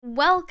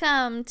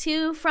Welcome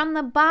to From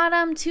the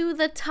Bottom to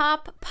the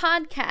Top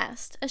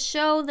podcast, a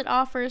show that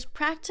offers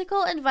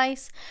practical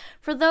advice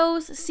for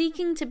those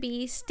seeking to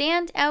be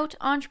standout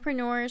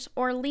entrepreneurs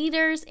or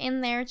leaders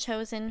in their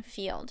chosen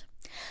field.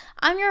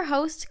 I'm your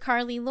host,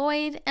 Carly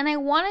Lloyd, and I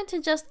wanted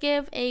to just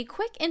give a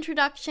quick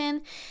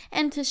introduction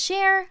and to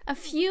share a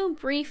few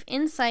brief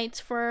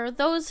insights for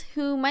those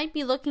who might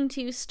be looking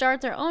to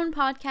start their own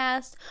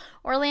podcast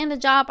or land a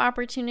job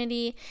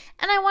opportunity.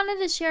 And I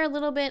wanted to share a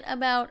little bit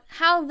about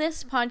how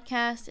this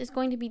podcast is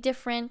going to be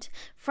different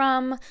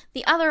from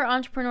the other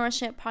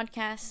entrepreneurship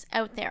podcasts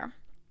out there.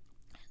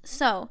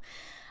 So,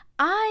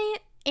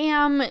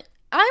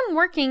 I'm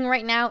working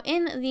right now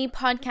in the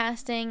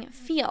podcasting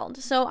field.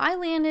 So I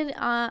landed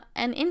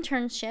an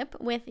internship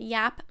with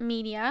Yap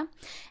Media,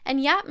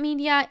 and Yap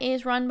Media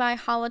is run by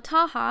Hala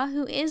Taha,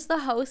 who is the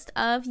host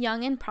of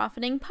Young and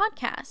Profiting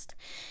Podcast.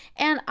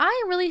 And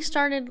I really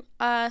started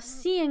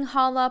seeing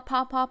Hala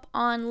pop up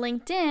on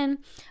LinkedIn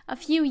a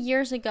few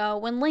years ago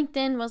when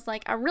LinkedIn was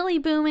like a really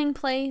booming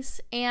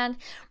place. And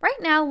right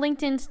now,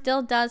 LinkedIn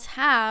still does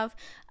have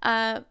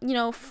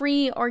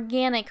free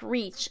organic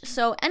reach.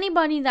 So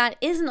anybody that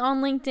isn't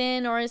on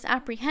LinkedIn or is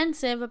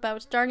apprehensive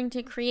about starting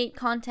to create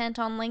content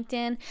on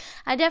LinkedIn,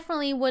 I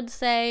definitely would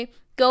say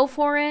go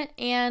for it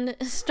and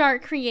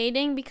start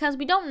creating, because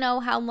we don't know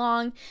how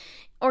long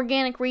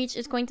organic reach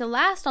is going to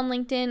last on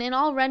LinkedIn, and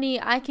already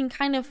I can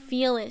kind of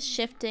feel it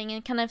shifting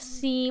and kind of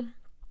see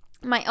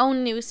my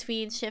own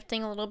newsfeed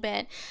shifting a little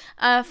bit.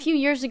 A few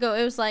years ago,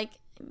 it was like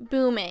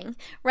booming,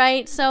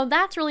 right? So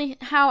that's really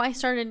how I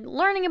started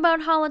learning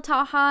about Hala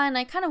Taha, and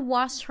I kind of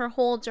watched her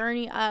whole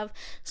journey of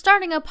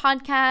starting a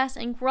podcast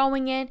and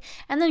growing it,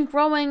 and then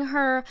growing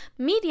her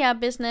media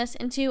business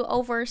into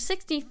over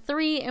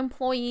 63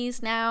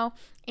 employees now,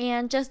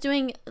 and just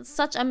doing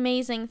such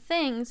amazing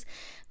things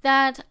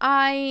that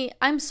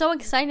I'm so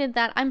excited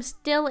that I'm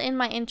still in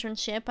my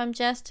internship.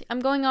 I'm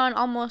going on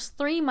almost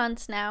 3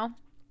 months now.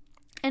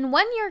 And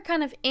when you're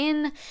kind of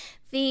in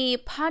the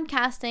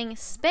podcasting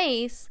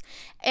space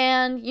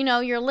and,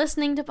 you're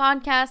listening to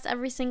podcasts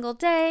every single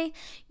day,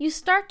 you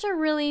start to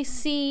really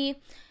see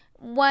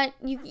what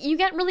you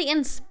get really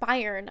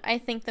inspired, I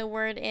think the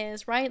word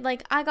is, right?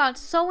 Like, I got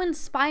so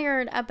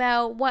inspired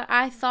about what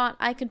I thought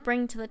I could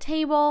bring to the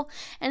table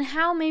and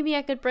how maybe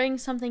I could bring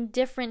something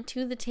different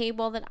to the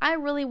table that I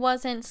really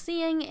wasn't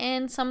seeing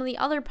in some of the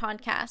other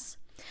podcasts.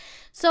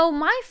 So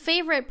my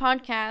favorite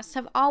podcasts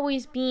have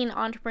always been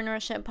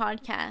entrepreneurship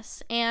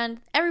podcasts, and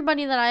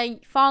everybody that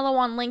I follow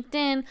on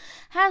LinkedIn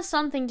has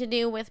something to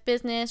do with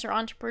business or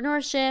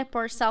entrepreneurship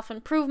or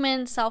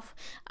self-improvement,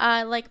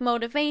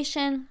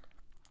 motivation.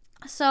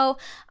 So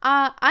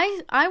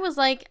I was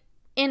like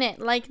in it,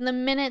 like the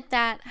minute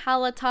that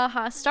Hala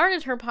Taha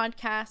started her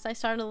podcast, I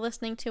started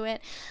listening to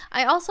it.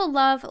 I also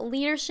love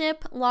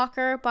Leadership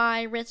Locker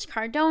by Rich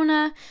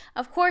Cardona.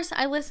 Of course,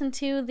 I listen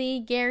to the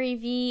Gary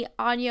Vee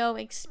audio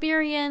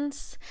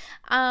experience.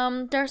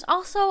 There's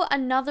also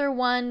another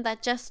one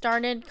that just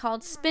started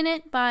called Spin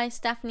It by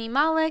Stephanie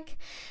Malik.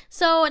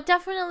 So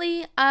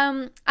definitely,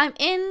 I'm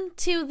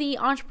into the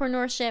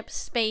entrepreneurship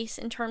space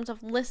in terms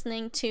of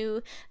listening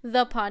to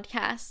the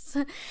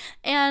podcasts.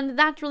 And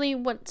that's really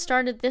what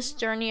started this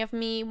journey of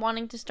me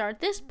wanting to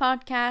start this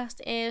podcast,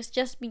 is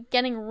just be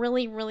getting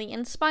really, really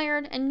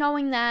inspired and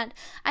knowing that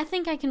I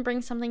think I can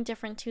bring something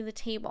different to the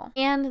table.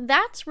 And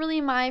that's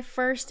really my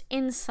first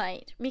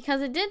insight,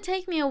 because it did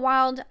take me a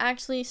while to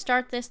actually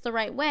start this the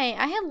right way.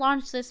 I had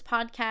launched this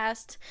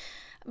podcast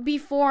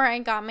before I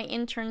got my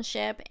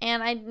internship,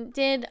 and I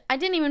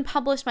didn't even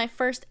publish my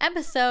first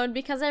episode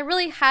because I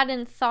really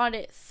hadn't thought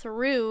it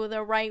through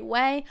the right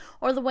way,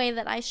 or the way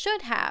that I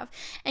should have.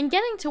 And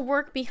getting to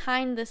work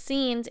behind the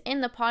scenes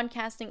in the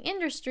podcasting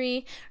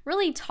industry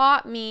really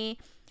taught me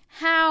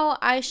how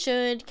I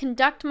should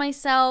conduct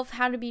myself,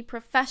 how to be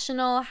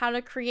professional, how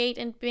to create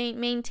and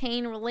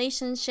maintain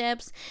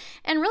relationships,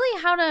 and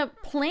really how to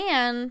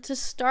plan to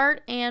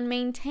start and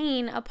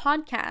maintain a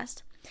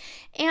podcast.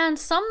 And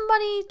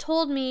somebody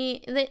told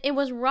me that it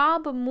was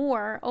Rob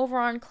Moore over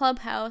on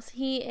Clubhouse.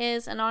 He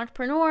is an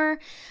entrepreneur,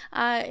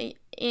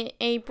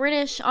 a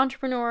British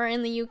entrepreneur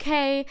in the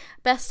UK,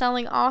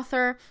 best-selling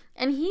author,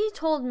 and he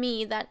told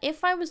me that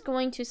if I was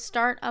going to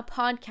start a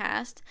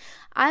podcast,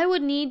 I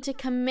would need to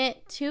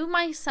commit to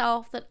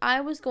myself that I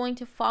was going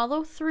to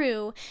follow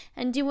through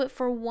and do it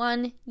for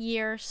 1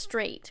 year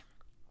straight.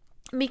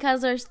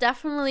 Because there's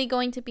definitely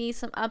going to be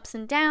some ups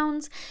and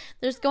downs.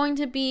 There's going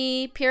to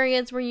be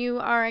periods where you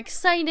are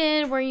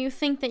excited, where you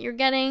think that you're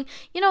getting,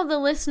 the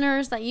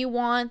listeners that you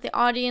want, the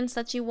audience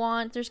that you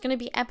want. There's going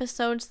to be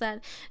episodes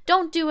that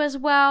don't do as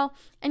well,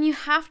 and you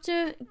have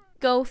to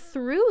go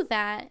through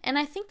that. And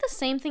I think the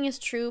same thing is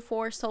true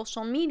for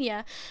social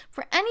media.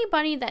 For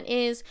anybody that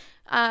is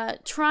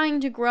trying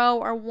to grow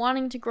or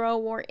wanting to grow,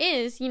 or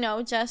is,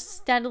 just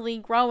steadily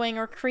growing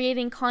or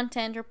creating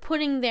content or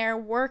putting their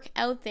work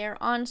out there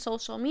on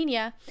social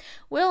media,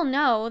 will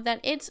know that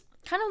it's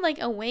kind of like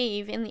a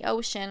wave in the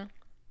ocean.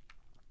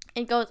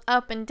 It goes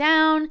up and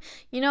down,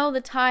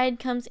 the tide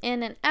comes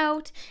in and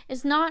out.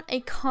 It's not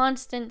a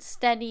constant,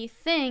 steady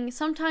thing.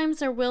 Sometimes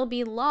there will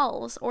be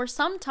lulls, or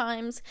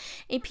sometimes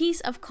a piece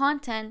of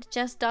content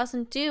just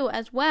doesn't do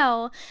as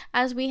well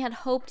as we had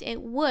hoped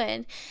it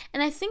would.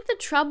 And I think the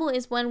trouble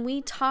is when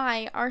we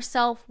tie our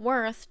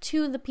self-worth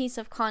to the piece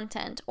of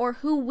content, or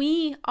who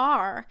we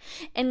are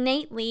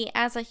innately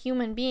as a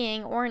human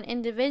being or an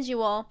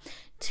individual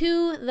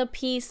to the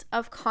piece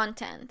of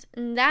content.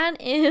 And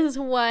that is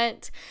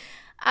what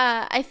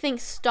I think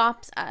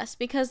stops us,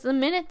 because the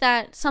minute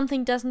that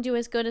something doesn't do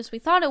as good as we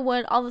thought it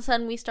would, all of a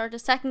sudden we start to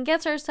second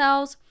guess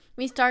ourselves,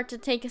 we start to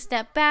take a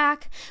step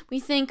back, we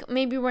think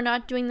maybe we're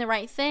not doing the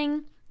right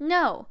thing.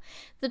 No,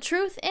 the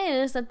truth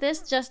is that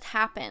this just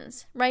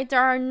happens, right?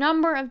 There are a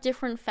number of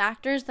different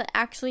factors that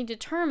actually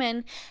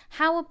determine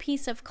how a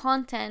piece of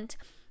content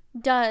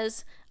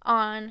does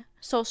on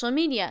social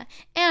media,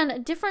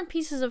 and different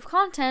pieces of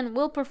content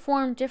will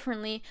perform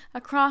differently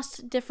across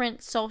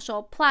different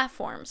social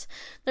platforms.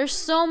 There's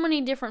so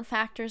many different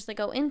factors that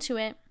go into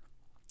it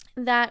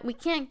that we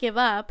can't give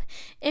up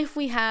if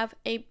we have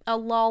a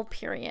lull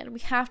period. We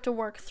have to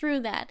work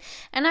through that.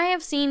 And I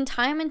have seen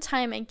time and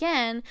time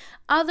again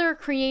other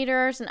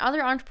creators and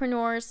other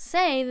entrepreneurs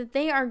say that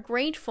they are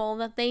grateful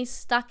that they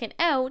stuck it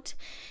out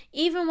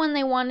even when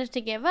they wanted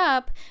to give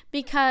up,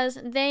 because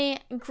they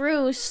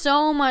grew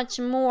so much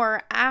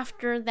more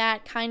after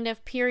that kind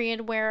of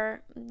period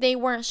where they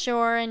weren't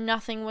sure and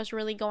nothing was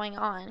really going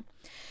on.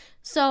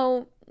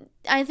 So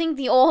I think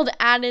the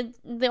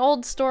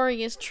old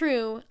story is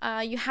true.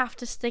 You have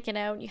to stick it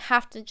out. You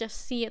have to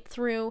just see it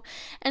through.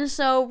 And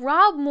so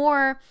Rob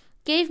Moore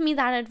gave me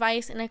that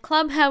advice in a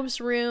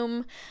Clubhouse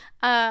room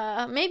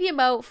maybe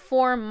about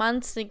 4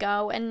 months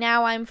ago, and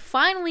now I'm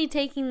finally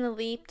taking the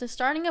leap to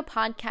starting a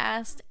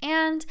podcast,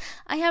 and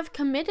I have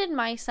committed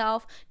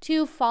myself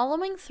to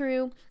following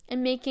through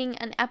and making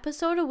an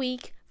episode a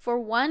week for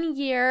 1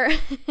 year.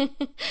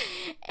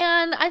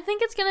 And I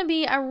think it's going to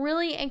be a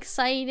really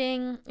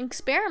exciting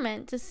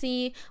experiment to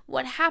see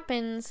what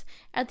happens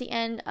at the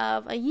end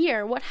of a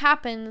year. What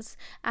happens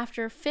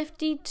after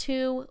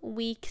 52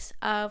 weeks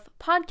of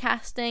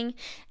podcasting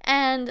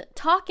and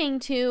talking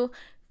to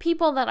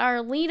people that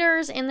are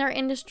leaders in their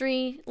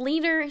industry,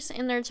 leaders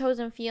in their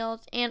chosen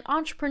field, and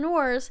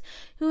entrepreneurs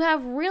who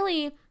have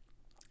really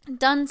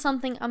done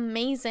something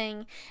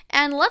amazing.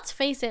 And let's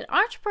face it,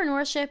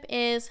 entrepreneurship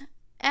is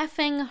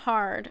effing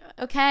hard,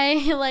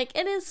 okay? Like,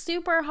 it is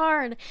super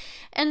hard.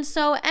 And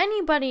so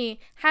anybody,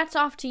 hats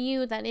off to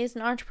you that is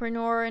an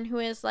entrepreneur and who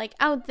is like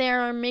out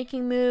there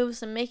making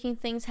moves and making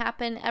things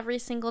happen every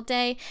single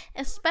day,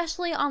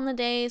 especially on the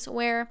days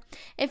where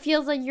it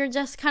feels like you're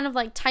just kind of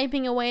like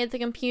typing away at the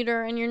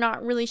computer and you're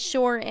not really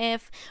sure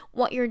if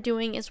what you're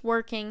doing is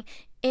working.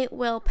 It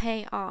will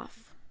pay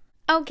off.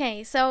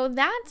 Okay, so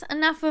that's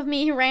enough of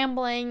me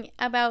rambling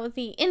about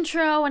the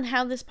intro and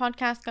how this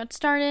podcast got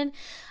started.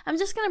 I'm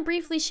just going to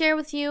briefly share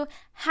with you,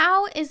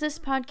 how is this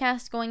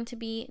podcast going to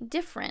be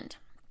different?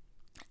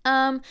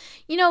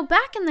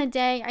 Back in the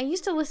day, I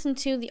used to listen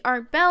to the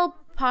Art Bell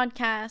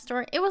podcast,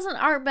 or it was an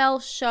Art Bell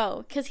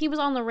show, because he was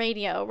on the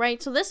radio,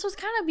 right? So this was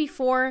kind of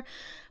before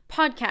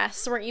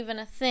podcasts were even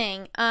a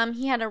thing.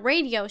 He had a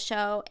radio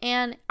show,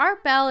 and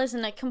Art Bell is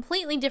in a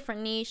completely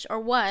different niche, or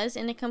was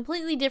in a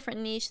completely different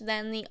niche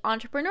than the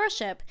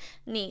entrepreneurship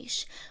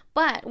niche.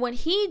 But what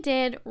he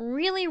did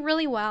really,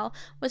 really well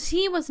was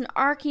he was an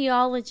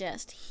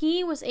archaeologist.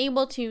 He was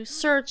able to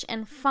search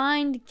and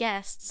find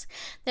guests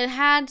that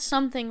had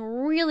something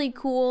really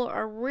cool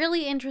or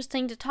really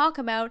interesting to talk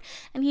about,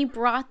 and he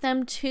brought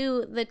them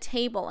to the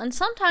table. And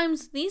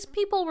sometimes these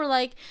people were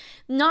like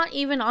not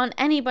even on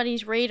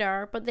anybody's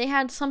radar, but they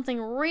had something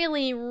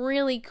really,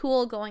 really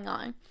cool going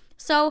on.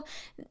 So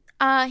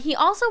he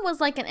also was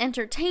like an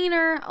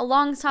entertainer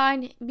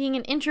alongside being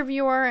an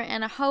interviewer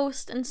and a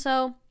host. And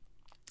so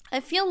I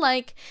feel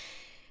like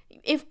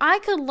if I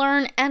could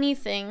learn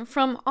anything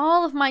from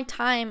all of my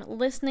time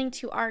listening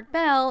to Art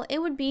Bell, it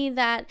would be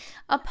that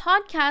a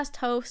podcast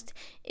host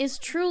is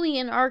truly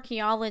an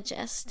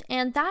archaeologist.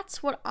 And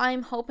that's what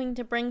I'm hoping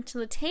to bring to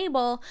the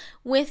table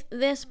with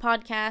this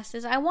podcast,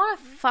 is I want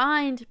to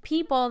find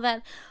people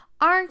that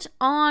aren't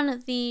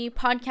on the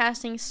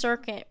podcasting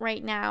circuit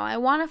right now. I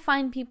want to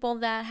find people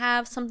that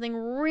have something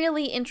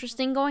really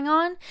interesting going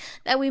on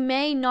that we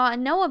may not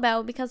know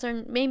about because they're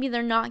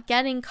not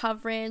getting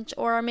coverage,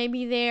 or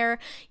maybe they're,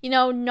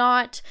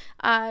 not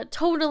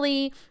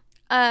totally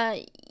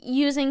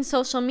using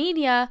social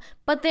media,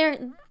 but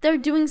they're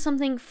doing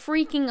something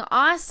freaking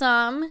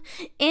awesome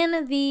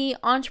in the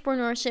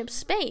entrepreneurship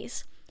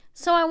space.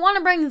 So I want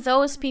to bring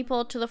those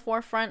people to the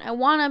forefront. I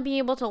want to be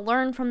able to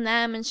learn from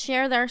them and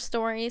share their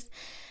stories.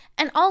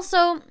 And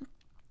also,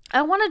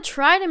 I want to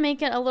try to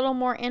make it a little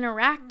more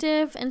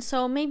interactive, and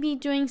so maybe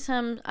doing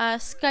some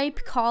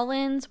Skype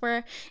call-ins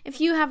where if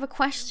you have a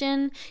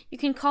question, you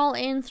can call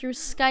in through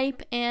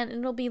Skype and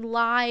it'll be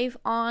live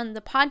on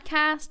the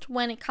podcast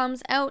when it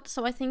comes out,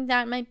 so I think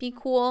that might be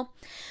cool.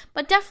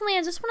 But definitely,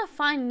 I just want to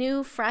find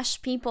new,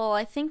 fresh people.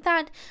 I think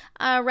that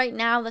right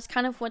now that's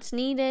kind of what's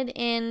needed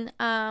in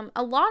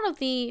a lot of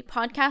the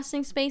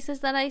podcasting spaces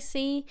that I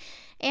see,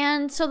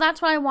 and so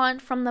that's what I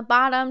want from the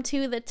bottom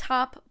to the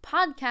top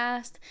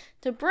podcast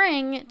to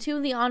bring to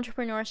the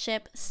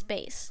entrepreneurship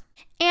space.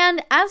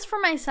 And as for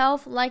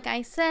myself, like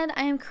I said,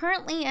 I am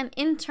currently an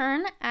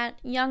intern at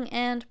Young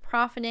and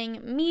Profiting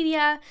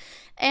Media,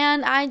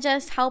 and I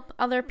just help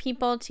other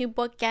people to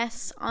book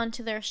guests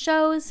onto their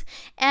shows,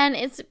 and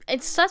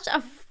it's such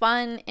a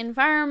fun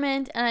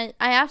environment, and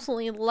I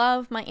absolutely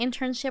love my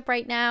internship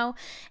right now,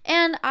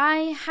 and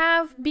I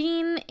have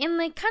been in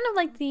the kind of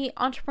like the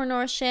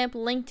entrepreneurship,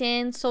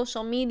 LinkedIn,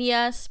 social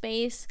media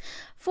space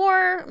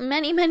for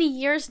many, many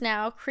years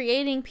now,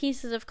 creating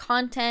pieces of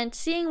content,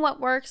 seeing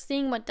what works,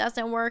 seeing what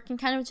doesn't work, and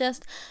kind of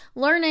just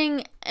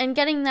learning and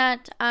getting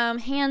that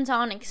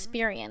hands-on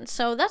experience.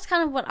 So that's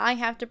kind of what I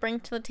have to bring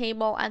to the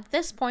table at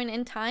this point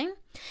in time.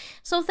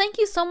 So thank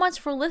you so much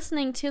for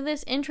listening to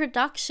this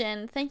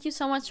introduction. Thank you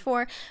so much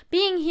for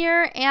being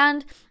here,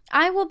 and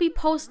I will be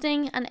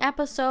posting an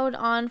episode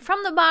on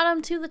From the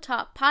Bottom to the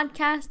Top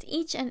podcast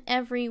each and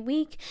every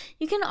week.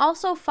 You can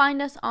also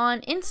find us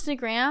on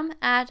Instagram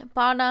at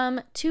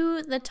Bottom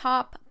to the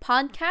Top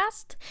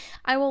podcast.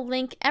 I will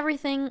link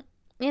everything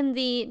in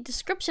the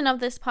description of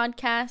this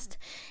podcast,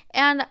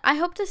 and I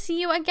hope to see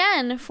you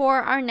again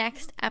for our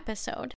next episode.